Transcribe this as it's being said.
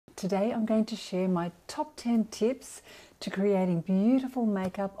Today I'm going to share my top 10 tips to creating beautiful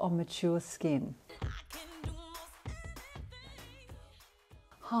makeup on mature skin.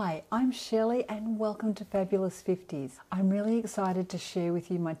 Hi, I'm Shelley and welcome to Fabulous50s. I'm really excited to share with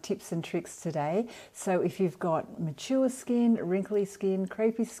you my tips and tricks today. So if you've got mature skin, wrinkly skin,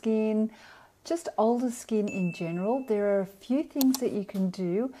 crepey skin, just older skin in general, there are a few things that you can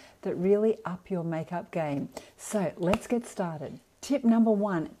do that really up your makeup game. So let's get started. Tip number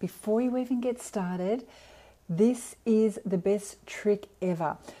one, before you even get started, this is the best trick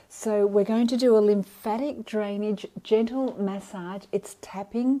ever. So we're going to do a lymphatic drainage, gentle massage. It's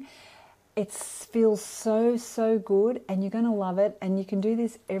tapping. It feels so good and you're going to love it. And you can do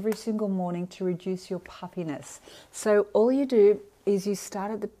this every single morning to reduce your puffiness. So all you do is you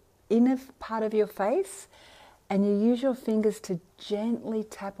start at the inner part of your face and you use your fingers to gently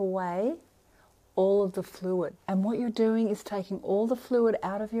tap away all of the fluid. And what you're doing is taking all the fluid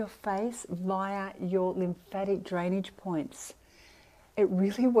out of your face via your lymphatic drainage points. It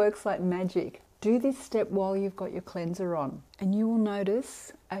really works like magic. Do this step while you've got your cleanser on and you will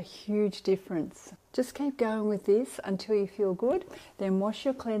notice a huge difference. Just keep going with this until you feel good, then wash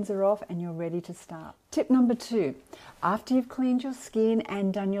your cleanser off and you're ready to start. Tip number two, after you've cleaned your skin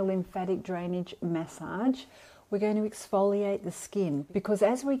and done your lymphatic drainage massage, we're going to exfoliate the skin because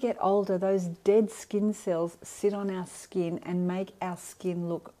as we get older, those dead skin cells sit on our skin and make our skin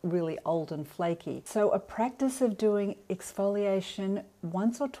look really old and flaky. So a practice of doing exfoliation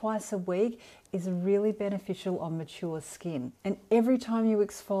once or twice a week is really beneficial on mature skin. And every time you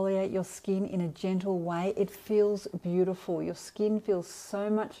exfoliate your skin in a gentle way, it feels beautiful. Your skin feels so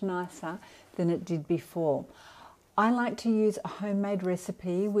much nicer than it did before. I like to use a homemade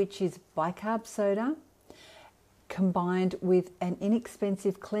recipe, which is bicarb soda, combined with an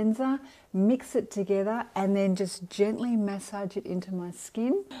inexpensive cleanser, mix it together and then just gently massage it into my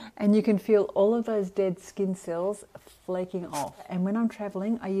skin and you can feel all of those dead skin cells flaking off. And when I'm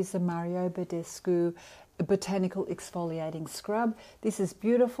traveling, I use the Badescu Botanical exfoliating scrub. This is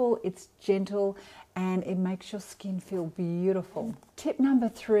beautiful, it's gentle and it makes your skin feel beautiful. Tip number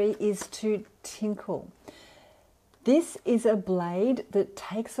three is to tinkle. This is a blade that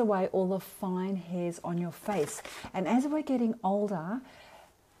takes away all the fine hairs on your face. And as we're getting older,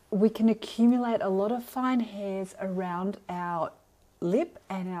 we can accumulate a lot of fine hairs around our lip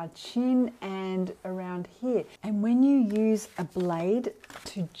and our chin and around here. And when you use a blade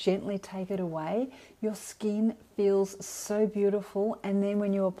to gently take it away, your skin feels so beautiful. And then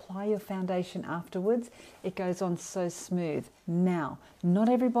when you apply your foundation afterwards, it goes on so smooth. Now, not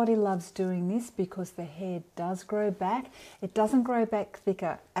everybody loves doing this because the hair does grow back. It doesn't grow back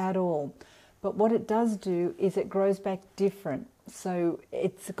thicker at all. But what it does do is it grows back different. So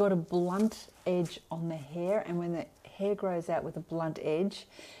it's got a blunt edge on the hair, and when the hair grows out with a blunt edge,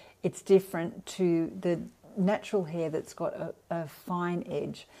 it's different to the natural hair that's got a fine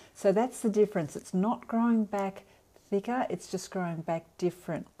edge. So that's the difference. It's not growing back thicker, it's just growing back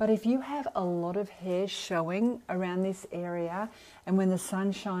different. But if you have a lot of hair showing around this area and when the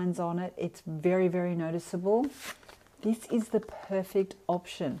sun shines on it, it's very noticeable, this is the perfect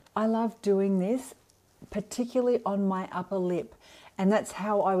option. I love doing this, particularly on my upper lip. And that's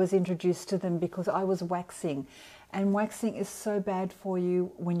how I was introduced to them, because I was waxing. And waxing is so bad for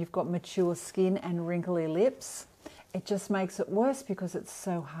you when you've got mature skin and wrinkly lips. It just makes it worse because it's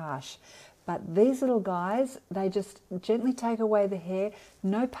so harsh. But these little guys, they just gently take away the hair,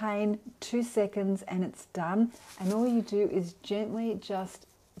 no pain, 2 seconds and it's done. And all you do is gently just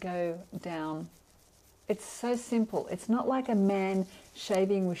go down. It's so simple. It's not like a man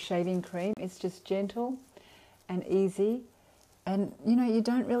shaving with shaving cream. It's just gentle and easy. And you know, you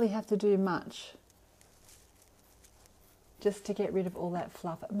don't really have to do much just to get rid of all that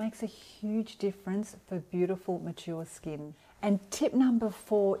fluff. It makes a huge difference for beautiful mature skin. And tip number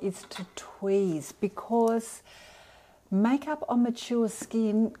 4 is to tweeze, because makeup on mature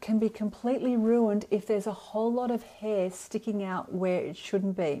skin can be completely ruined if there's a whole lot of hair sticking out where it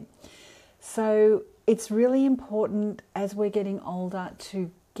shouldn't be. So it's really important as we're getting older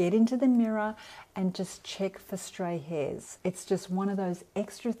to get into the mirror and just check for stray hairs. It's just one of those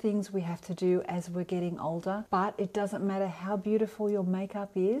extra things we have to do as we're getting older. But it doesn't matter how beautiful your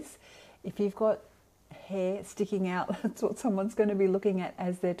makeup is. If you've got hair sticking out, that's what someone's going to be looking at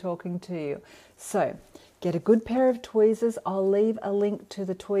as they're talking to you. So get a good pair of tweezers. I'll leave a link to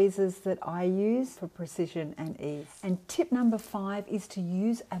the tweezers that I use for precision and ease. And tip number 5 is to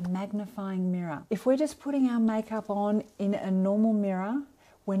use a magnifying mirror. If we're just putting our makeup on in a normal mirror,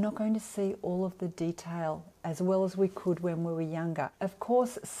 we're not going to see all of the detail as well as we could when we were younger. Of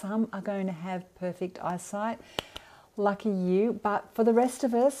course, some are going to have perfect eyesight, lucky you. But for the rest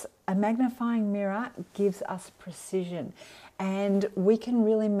of us, a magnifying mirror gives us precision, and we can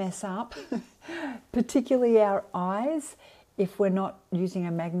really mess up, particularly our eyes, if we're not using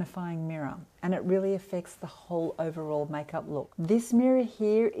a magnifying mirror, and it really affects the whole overall makeup look. This mirror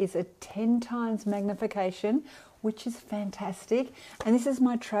here is a 10 times magnification, which is fantastic. And this is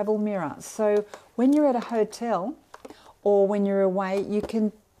my travel mirror. So when you're at a hotel or when you're away, you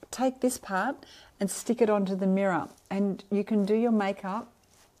can take this part and stick it onto the mirror, and you can do your makeup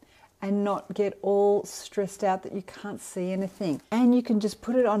and not get all stressed out that you can't see anything. And you can just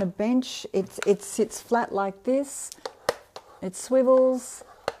put it on a bench. It sits flat like this. It swivels,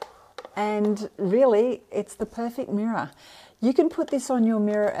 and really it's the perfect mirror. You can put this on your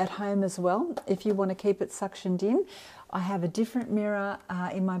mirror at home as well if you want to keep it suctioned in. I have a different mirror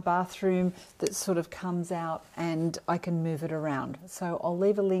in my bathroom that sort of comes out and I can move it around. So I'll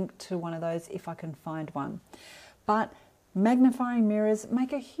leave a link to one of those if I can find one. But magnifying mirrors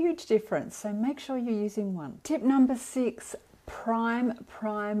make a huge difference, so make sure you're using one. Tip number 6. Prime,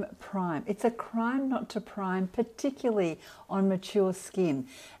 prime, prime. It's a crime not to prime, particularly on mature skin.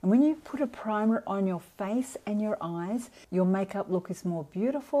 And when you put a primer on your face and your eyes, your makeup look is more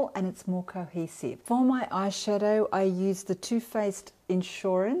beautiful and it's more cohesive. For my eyeshadow, I use the Too Faced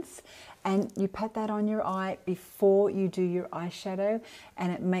Insurance, and you pat that on your eye before you do your eyeshadow,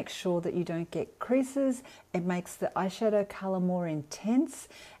 and it makes sure that you don't get creases. It makes the eyeshadow color more intense,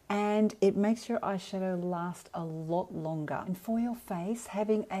 and it makes your eyeshadow last a lot longer. And for your face,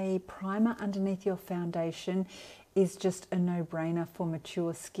 having a primer underneath your foundation is just a no-brainer for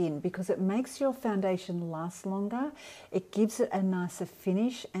mature skin, because it makes your foundation last longer, it gives it a nicer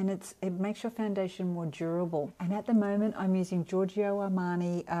finish, and it makes your foundation more durable. And at the moment I'm using Giorgio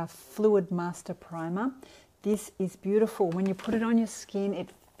Armani Fluid Master Primer. This is beautiful. When you put it on your skin, it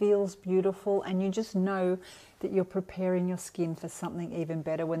feels beautiful, and you just know that you're preparing your skin for something even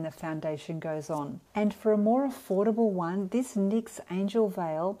better when the foundation goes on. And for a more affordable one, this NYX Angel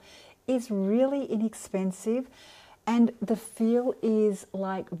Veil is really inexpensive, and the feel is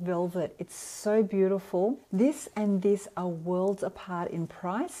like velvet. It's so beautiful. This and this are worlds apart in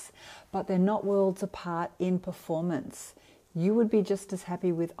price, but they're not worlds apart in performance. You would be just as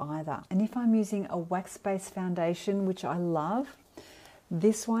happy with either. And if I'm using a wax-based foundation, which I love,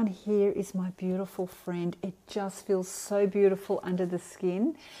 this one here is my beautiful friend. It just feels so beautiful under the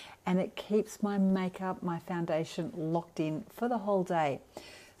skin, and it keeps my makeup, my foundation locked in for the whole day.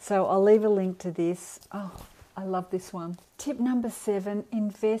 So I'll leave a link to this. Oh, I love this one. Tip number 7,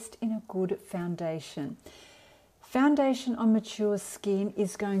 invest in a good foundation. Foundation on mature skin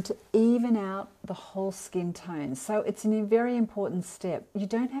is going to even out the whole skin tone. So it's a very important step. You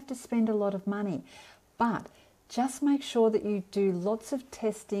don't have to spend a lot of money, but just make sure that you do lots of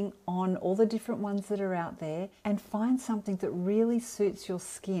testing on all the different ones that are out there and find something that really suits your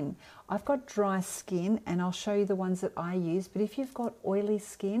skin. I've got dry skin, and I'll show you the ones that I use, but if you've got oily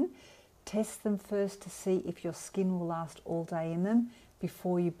skin, test them first to see if your skin will last all day in them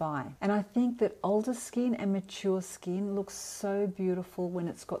before you buy. And I think that older skin and mature skin looks so beautiful when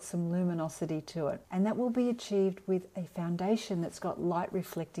it's got some luminosity to it. And that will be achieved with a foundation that's got light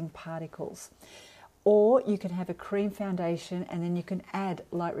reflecting particles. Or you can have a cream foundation and then you can add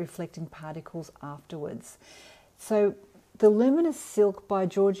light reflecting particles afterwards. So the Luminous Silk by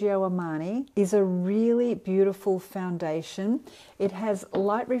Giorgio Armani is a really beautiful foundation. It has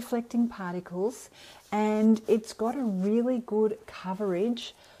light reflecting particles, and it's got a really good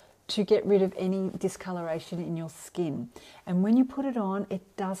coverage to get rid of any discoloration in your skin. And when you put it on,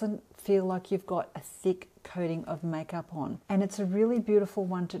 it doesn't feel like you've got a thick coating of makeup on. And it's a really beautiful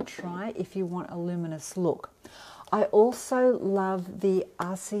one to try if you want a luminous look. I also love the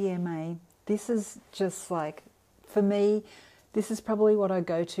RCMA. This is just like, for me, this is probably what I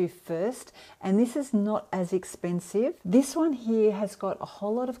go to first, and this is not as expensive. This one here has got a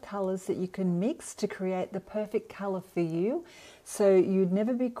whole lot of colors that you can mix to create the perfect color for you. So you'd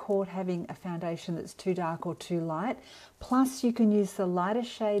never be caught having a foundation that's too dark or too light. Plus you can use the lighter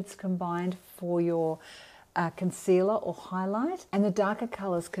shades combined for your concealer or highlight, and the darker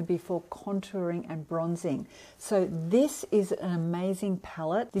colors could be for contouring and bronzing. So this is an amazing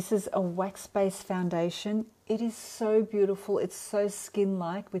palette. This is a wax-based foundation. It is so beautiful. It's so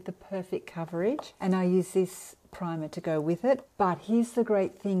skin-like with the perfect coverage, and I use this primer to go with it. But here's the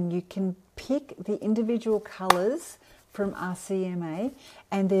great thing, you can pick the individual colors from RCMA,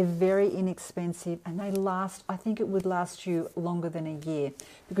 and they're very inexpensive, and they last, I think it would last you longer than a year,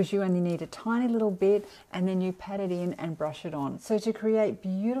 because you only need a tiny little bit and then you pat it in and brush it on. So to create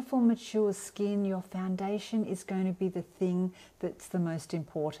beautiful mature skin, your foundation is going to be the thing that's the most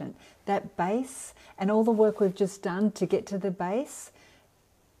important. That base and all the work we've just done to get to the base,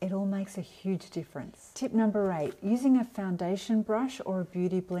 it all makes a huge difference. Tip number 8, using a foundation brush or a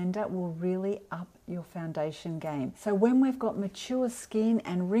beauty blender will really up your foundation game. So when we've got mature skin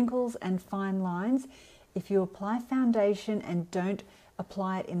and wrinkles and fine lines, if you apply foundation and don't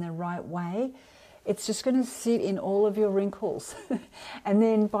apply it in the right way, it's just going to sit in all of your wrinkles. And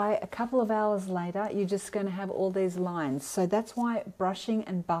then by a couple of hours later, you're just going to have all these lines. So that's why brushing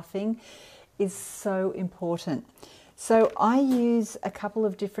and buffing is so important. So I use a couple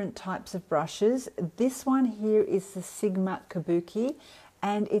of different types of brushes. This one here is the Sigma Kabuki,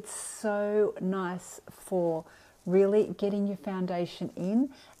 and it's so nice for really getting your foundation in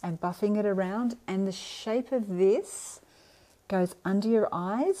and buffing it around. And the shape of this goes under your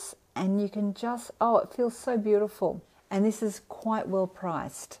eyes, and you can just, oh, it feels so beautiful. And this is quite well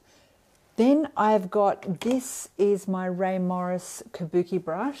priced. Then I've got, this is my Ray Morris Kabuki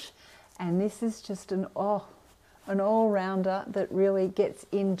brush, and this is just an all-rounder that really gets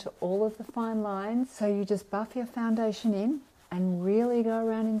into all of the fine lines. So you just buff your foundation in and really go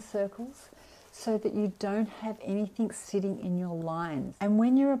around in circles so that you don't have anything sitting in your lines. And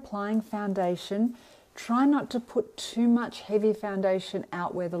when you're applying foundation, try not to put too much heavy foundation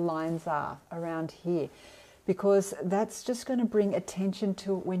out where the lines are around here, because that's just going to bring attention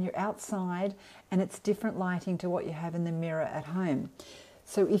to it when you're outside and it's different lighting to what you have in the mirror at home.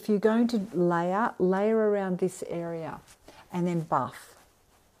 So if you're going to layer around this area and then buff,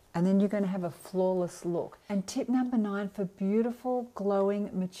 and then you're going to have a flawless look. And tip number 9 for beautiful, glowing,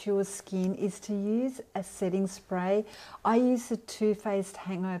 mature skin is to use a setting spray. I use the Too Faced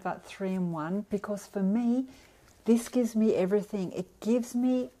Hangover 3-in-1 because for me, this gives me everything. It gives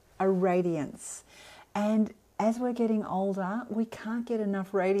me a radiance. And as we're getting older, we can't get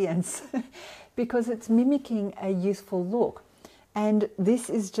enough radiance because it's mimicking a youthful look. And this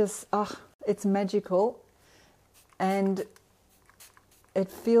is just, it's magical, and it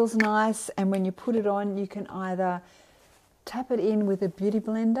feels nice. And when you put it on, you can either tap it in with a beauty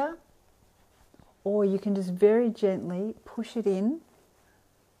blender, or you can just very gently push it in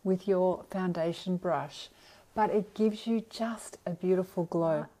with your foundation brush. But it gives you just a beautiful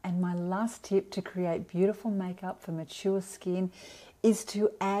glow. And my last tip to create beautiful makeup for mature skin is to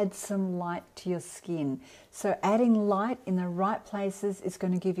add some light to your skin. So adding light in the right places is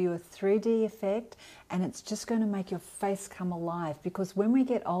going to give you a 3D effect, and it's just going to make your face come alive, because when we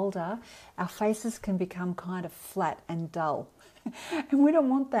get older, our faces can become kind of flat and dull. And we don't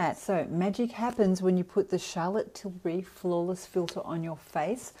want that. So magic happens when you put the Charlotte Tilbury Flawless Filter on your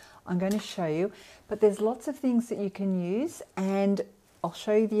face. I'm going to show you, but there's lots of things that you can use, and I'll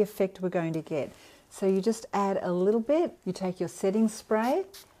show you the effect we're going to get. So you just add a little bit, you take your setting spray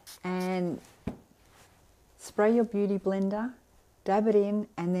and spray your beauty blender, dab it in,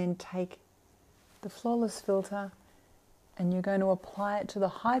 and then take the Flawless Filter and you're going to apply it to the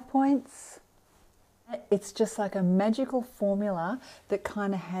high points. It's just like a magical formula that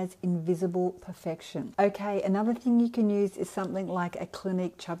kind of has invisible perfection. Okay, another thing you can use is something like a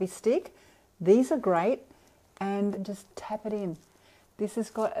Clinique Chubby Stick. These are great, and just tap it in. This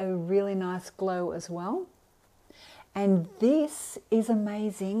has got a really nice glow as well. And this is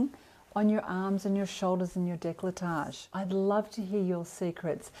amazing on your arms and your shoulders and your décolletage. I'd love to hear your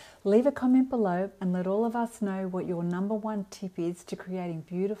secrets. Leave a comment below and let all of us know what your #1 tip is to creating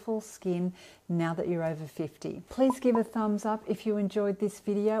beautiful skin now that you're over 50. Please give a thumbs up if you enjoyed this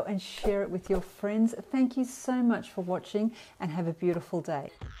video and share it with your friends. Thank you so much for watching, and have a beautiful day.